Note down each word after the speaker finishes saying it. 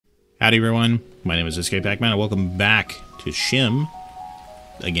Howdy everyone, my name is skpacman and welcome back to SCHiM.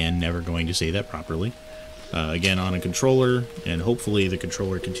 Again, never going to say that properly. Again on a controller, and hopefully the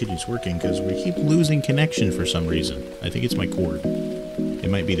controller continues working because we keep losing connection for some reason. I think it's my cord.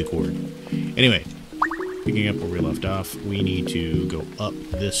 It might be the cord. Anyway, picking up where we left off, we need to go up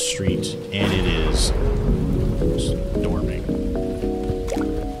this street, and it is storming.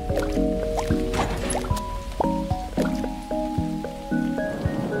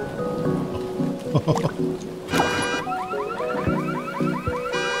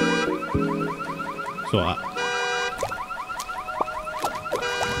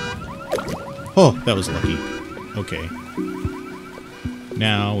 Oh, that was lucky. Okay.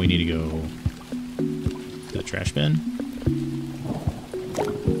 Now we need to go to the trash bin.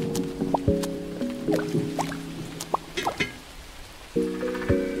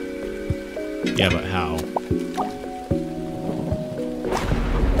 Yeah, but how?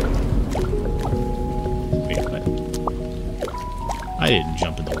 Wait, what? I didn't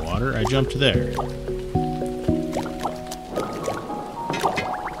jump in the water, I jumped there.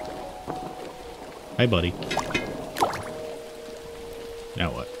 Hi, buddy.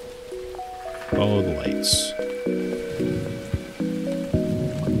 Now what? Follow the lights.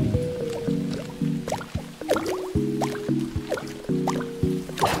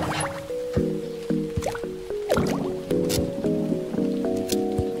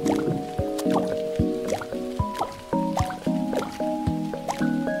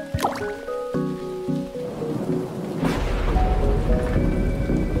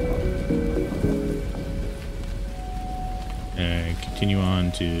 Continue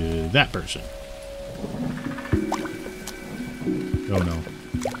on to that person. Oh no.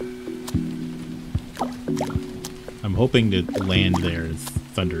 I'm hoping to land there if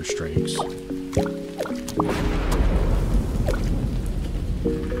thunder strikes.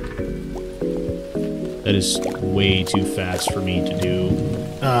 That is way too fast for me to do.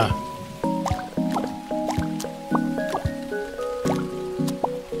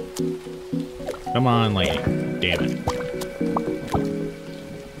 Come on, lightning. Damn it.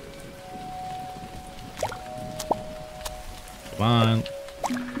 Come on.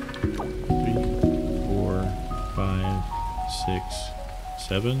 3, 4, 5, 6,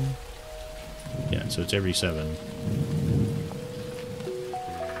 7. Yeah, so it's every 7.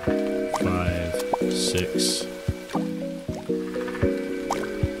 5, 6.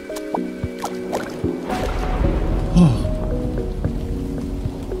 Oh.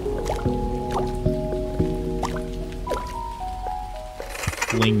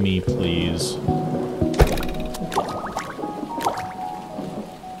 Fling me, please.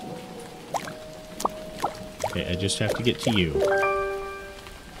 Okay, I just have to get to you.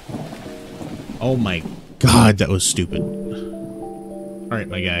 Oh my god, that was stupid. Alright,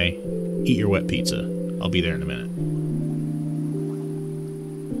 my guy. Eat your wet pizza. I'll be there in a minute.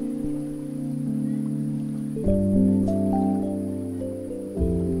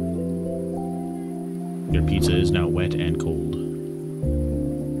 Your pizza is now wet and cold.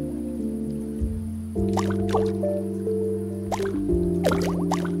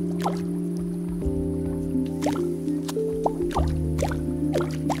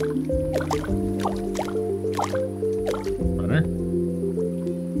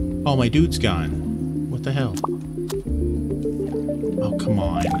 Oh, my dude's gone. What the hell? Oh, come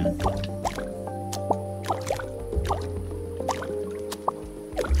on.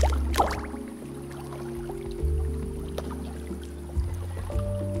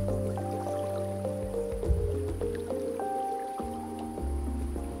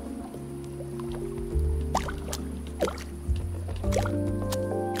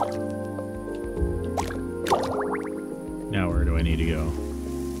 Now where do I need to go?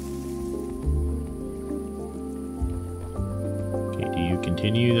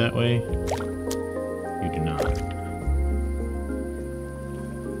 Continue that way? You do not.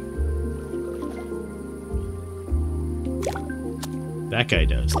 That guy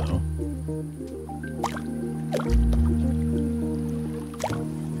does, though.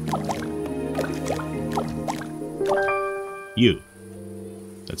 You.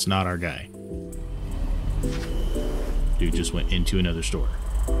 That's not our guy. Dude just went into another store.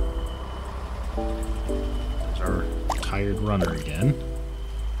 There's our tired runner again.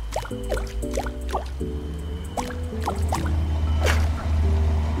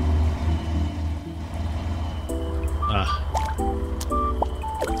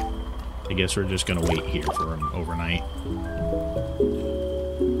 I guess we're just gonna wait here for him overnight.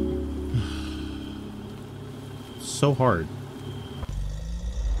 So hard.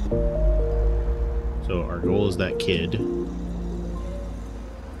 So our goal is that kid.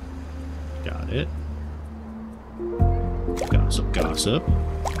 Got it. Gossip, gossip.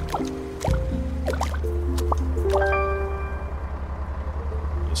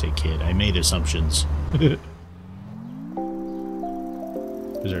 I say kid. I made assumptions.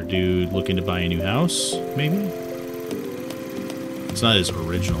 Is our dude looking to buy a new house, maybe? It's not his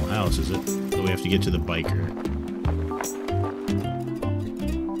original house, is it? So we have to get to the biker.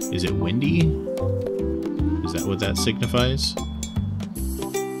 Is it windy? Is that what that signifies?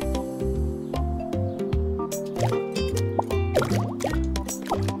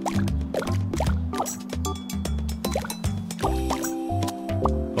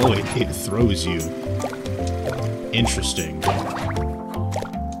 Oh, it throws you. Interesting.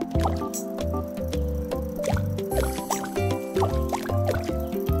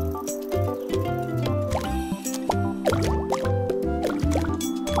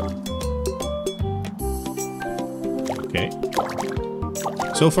 Okay.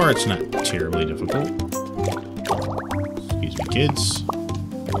 So far, it's not terribly difficult. Excuse me, kids.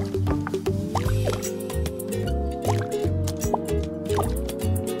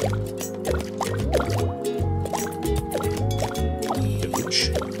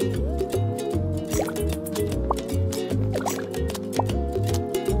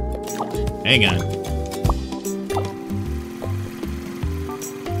 Hang on.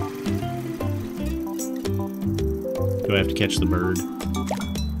 Do I have to catch the bird?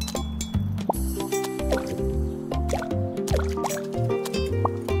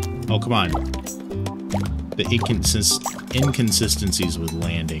 Oh, come on. The inconsistencies with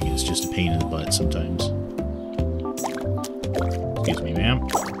landing is just a pain in the butt sometimes. Excuse me, ma'am.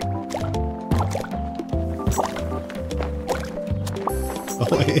 Oh,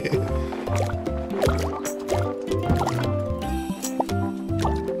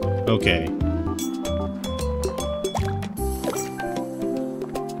 okay.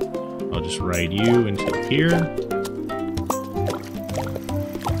 I'll just ride you until here.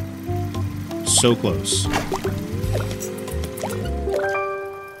 So close.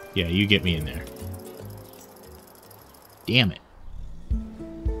 Yeah, you get me in there. Damn it.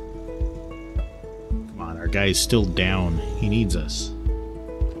 Come on, our guy's still down. He needs us.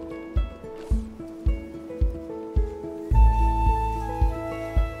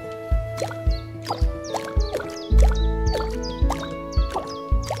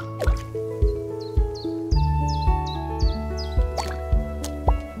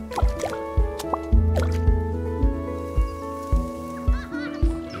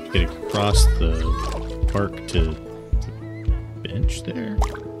 Get across the park to the bench there.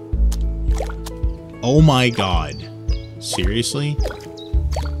 Oh my god. Seriously?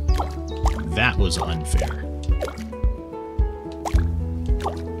 That was unfair.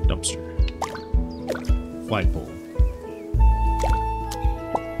 Dumpster. Flagpole.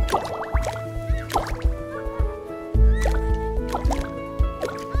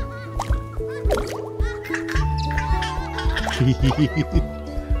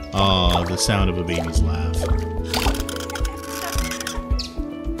 Oh, the sound of a baby's laugh.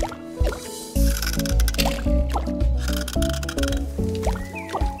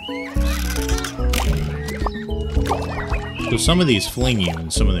 So some of these fling you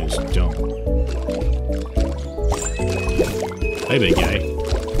and some of those don't. Hey, big guy.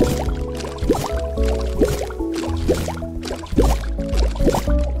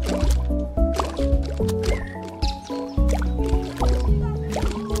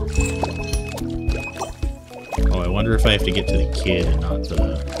 I wonder if I have to get to the kid and not the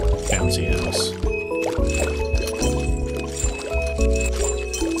bouncy house.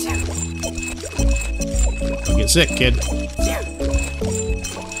 Don't get sick, kid.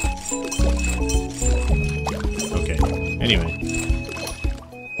 Okay, anyway.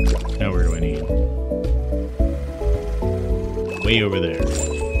 Now where do I need? Way over there.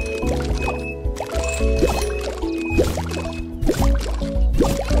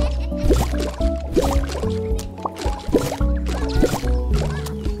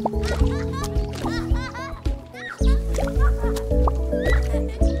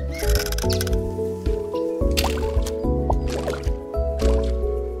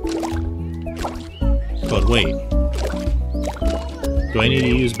 But wait. Do I need to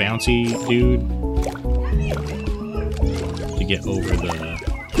use bouncy dude to get over the...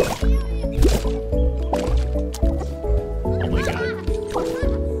 Oh my god.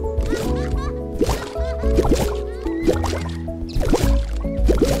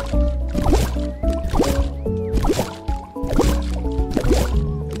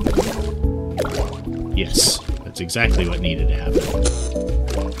 Yes, that's exactly what needed to happen.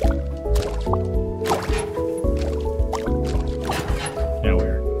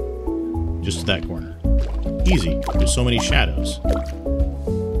 Just to that corner. Easy. There's so many shadows.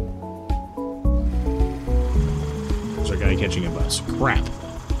 There's our guy catching a bus. Crap.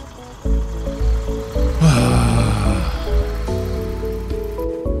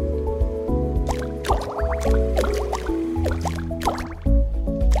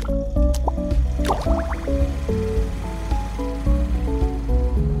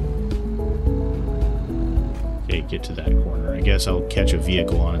 Okay, get to that corner. I guess I'll catch a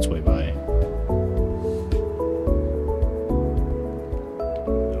vehicle on its way by.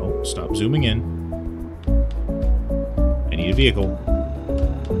 No, stop zooming in. I need a vehicle.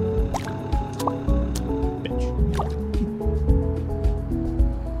 Bitch.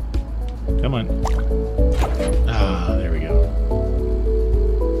 Come on. Ah, there we go.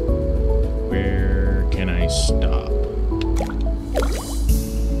 Where can I stop?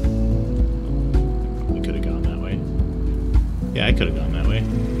 We could have gone that way. Yeah, I could have gone that way.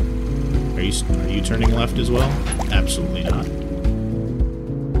 Are you turning left as well? Absolutely not.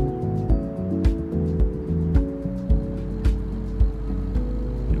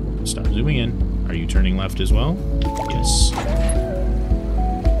 Stop zooming in. Are you turning left as well? Yes.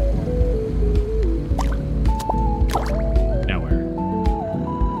 Now where?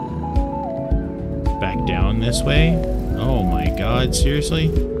 Back down this way? Oh my god, seriously?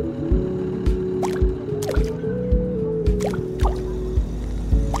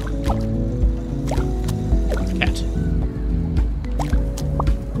 Cat.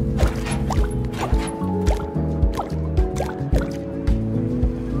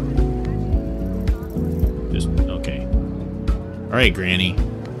 Just, okay. Alright, Granny.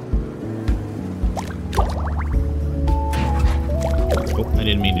 Oh, I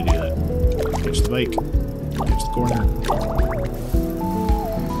didn't mean to do that. Catch the bike. Catch the corner.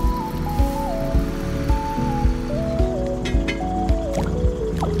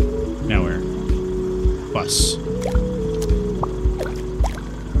 Now where? Bus.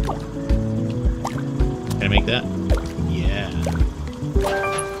 Can I make that? Yeah.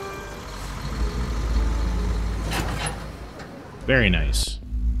 Very nice.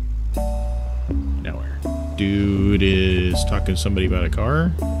 Now where? Dude is talking to somebody about a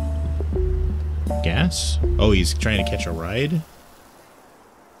car. Gas? Oh, he's trying to catch a ride?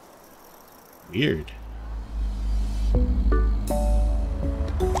 Weird.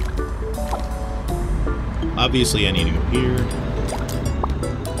 Obviously, I need to go here.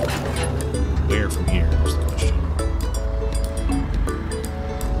 Where from here is the question.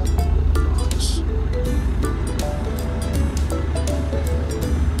 Rocks.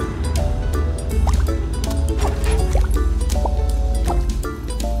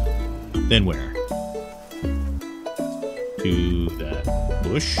 Then where? To that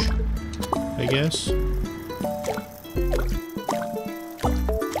bush, I guess.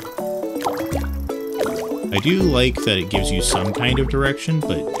 I do like that it gives you some kind of direction,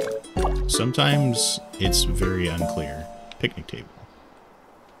 but sometimes it's very unclear. Picnic table.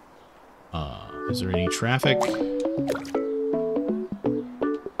 Is there any traffic?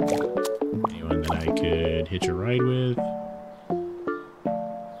 Anyone that I could hitch a ride with?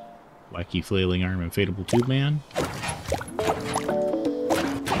 Wacky flailing arm inflatable tube man?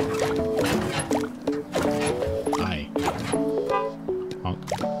 Hi. Honk.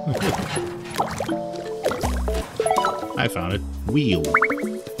 I found it. Wheel.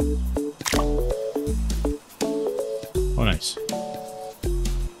 Oh, nice.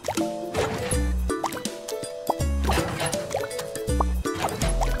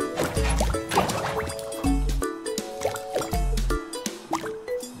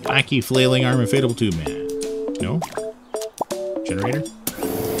 Wacky flailing arm inflatable tube man. No? Generator?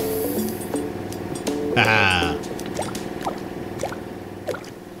 Ah.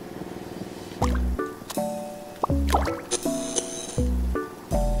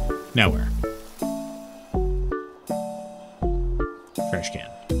 Now where? Trash can.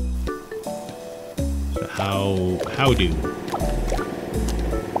 So how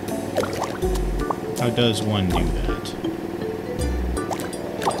does one do that?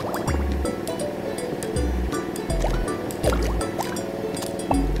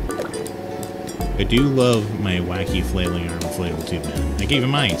 I do love my wacky flailing arm inflatable tube man. I gave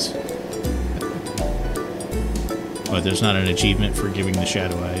him eyes. But there's not an achievement for giving the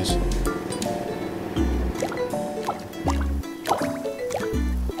shadow eyes.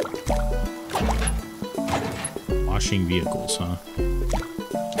 Washing vehicles, huh?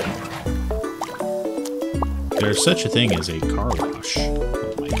 There's such a thing as a car wash.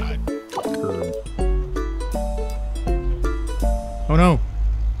 Oh my god. Curb. Oh no!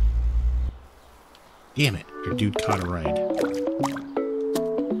 Damn it, your dude caught a ride.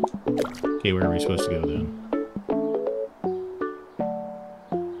 Okay, where are we supposed to go then?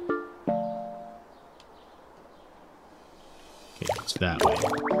 Okay, it's that way.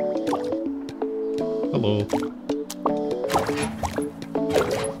 Hello.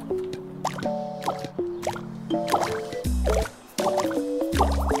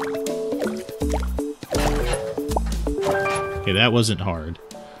 Okay, that wasn't hard.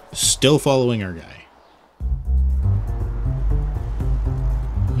 Still following our guy.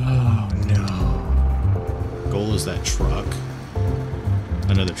 Oh no. Goal is that truck.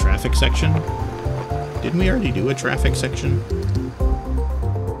 Another traffic section? Didn't we already do a traffic section?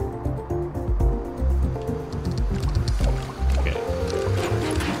 Okay.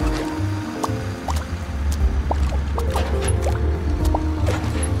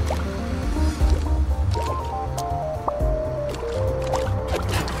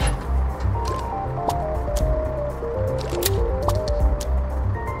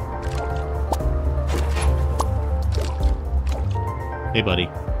 Hey, buddy.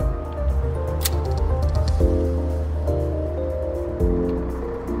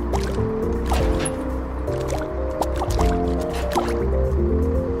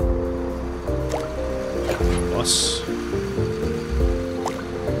 Bus.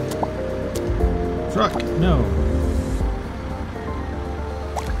 Truck. No.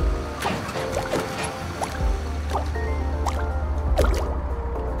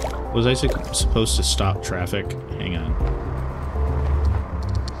 Was I supposed to stop traffic? Hang on.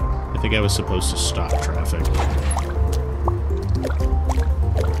 I think I was supposed to stop traffic.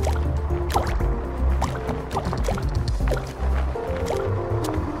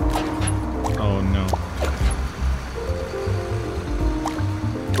 Oh no.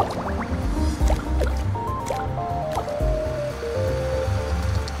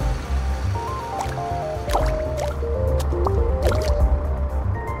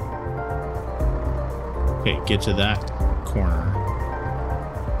 Okay, get to that corner.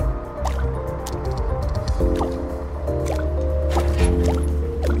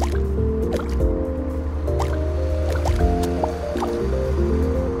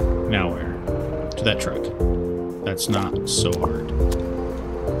 Now where? To that truck. That's not so hard.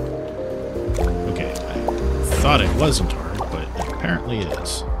 Okay, I thought it wasn't hard, but apparently it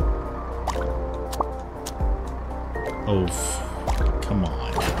is. Oh, come on.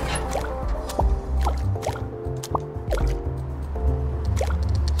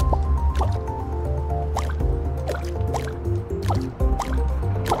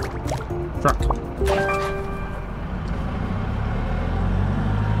 Truck.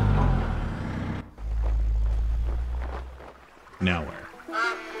 Now where?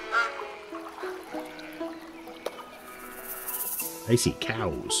 I see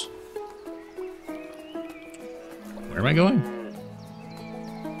cows. Where am I going?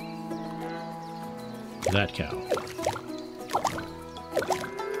 That cow.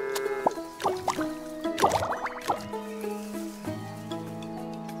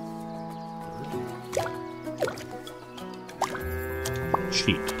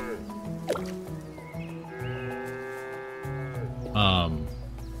 Sheep.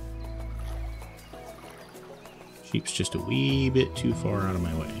 Sheep's just a wee bit too far out of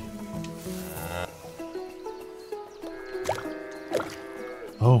my way.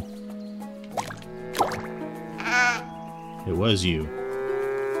 Oh. It was you.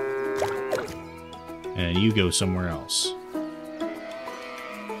 And you go somewhere else.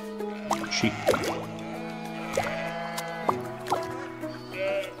 Sheep.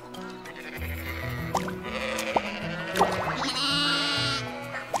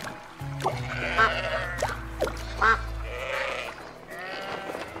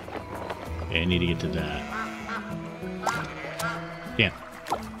 Okay, I need to get to that. Damn.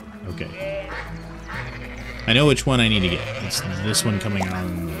 Okay. I know which one I need to get. It's this one coming on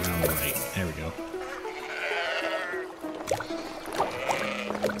around the right. There we go.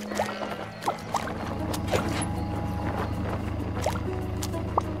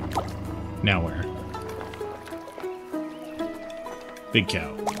 Now where? Big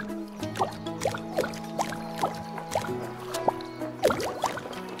cow.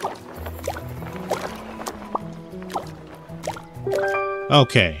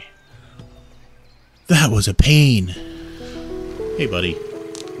 Okay. That was a pain. Hey, buddy.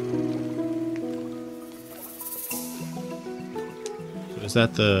 So is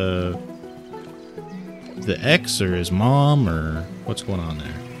that the ex or his mom or what's going on there?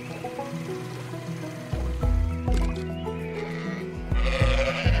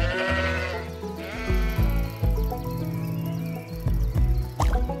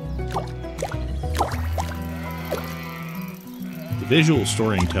 visual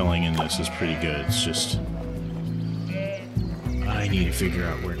storytelling in this is pretty good. It's just... I need to figure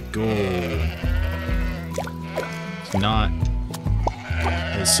out where to go. It's not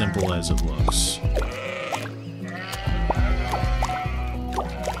as simple as it looks.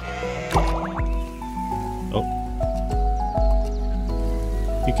 Oh.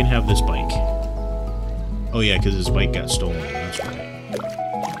 You can have this bike. Oh yeah, because his bike got stolen. That's right.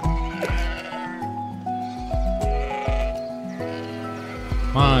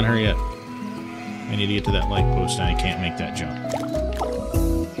 Come on, hurry up. I need to get to that light post and I can't make that jump.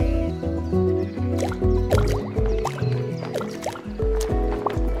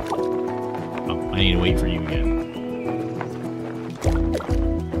 Oh, I need to wait for you again.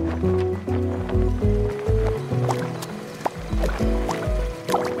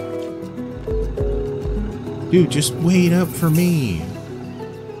 Dude, just wait up for me.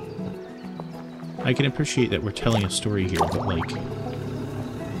 I can appreciate that we're telling a story here, but like...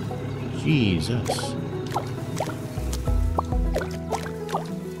 Jesus.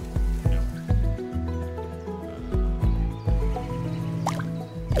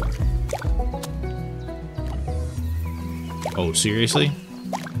 Oh, seriously?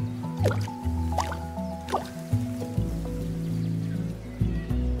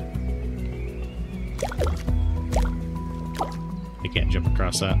 I can't jump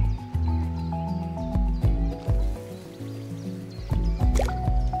across that.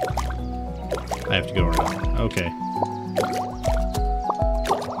 I have to go around. Okay.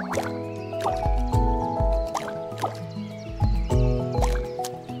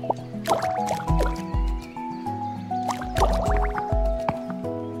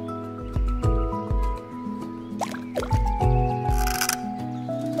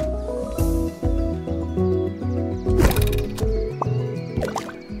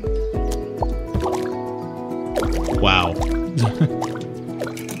 Wow.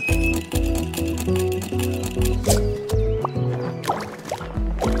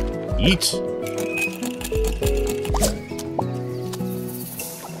 Eat.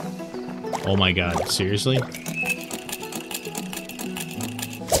 Oh my god, seriously?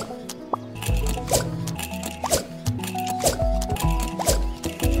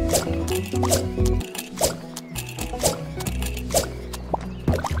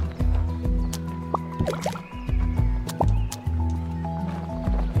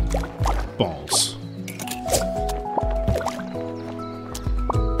 Balls.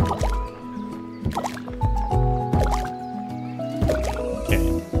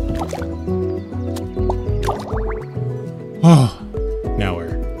 Oh, now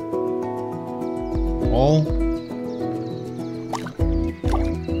where? All?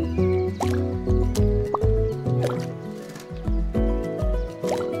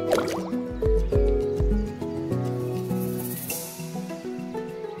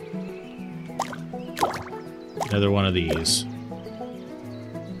 Another one of these.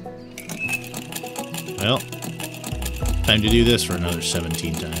 Well, time to do this for another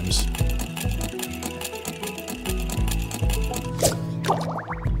 17 times.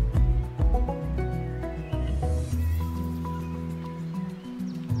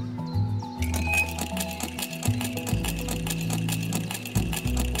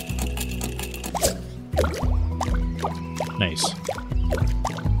 Nice.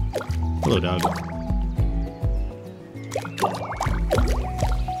 Hello, dog.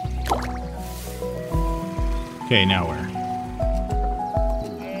 Okay, now where?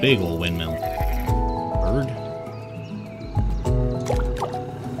 Big ol' windmill. Bird?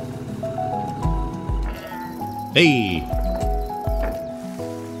 Hey!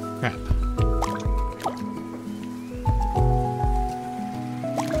 Crap.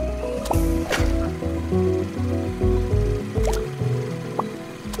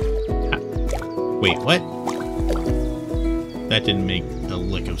 Wait, what? That didn't make a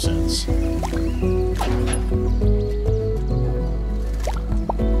lick of sense.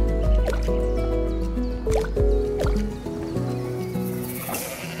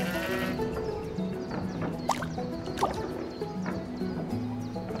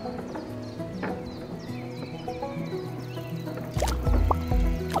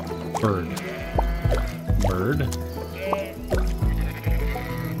 Bird. Bird?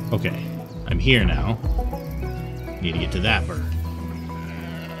 Okay. I'm here now. Need to get to that bird.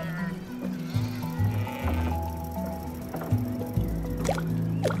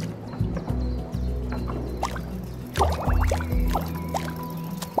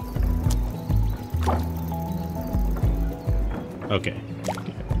 Okay.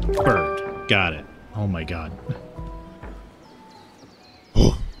 Bird. Got it. Oh my god.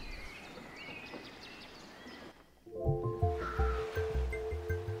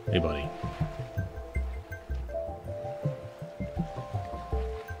 Hey, buddy.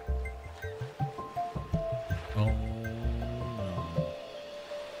 Oh, no.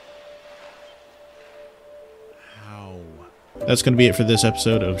 How? That's going to be it for this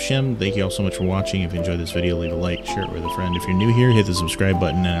episode of SCHiM. Thank you all so much for watching. If you enjoyed this video, leave a like, share it with a friend. If you're new here, hit the subscribe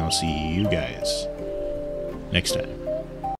button, and I'll see you guys next time.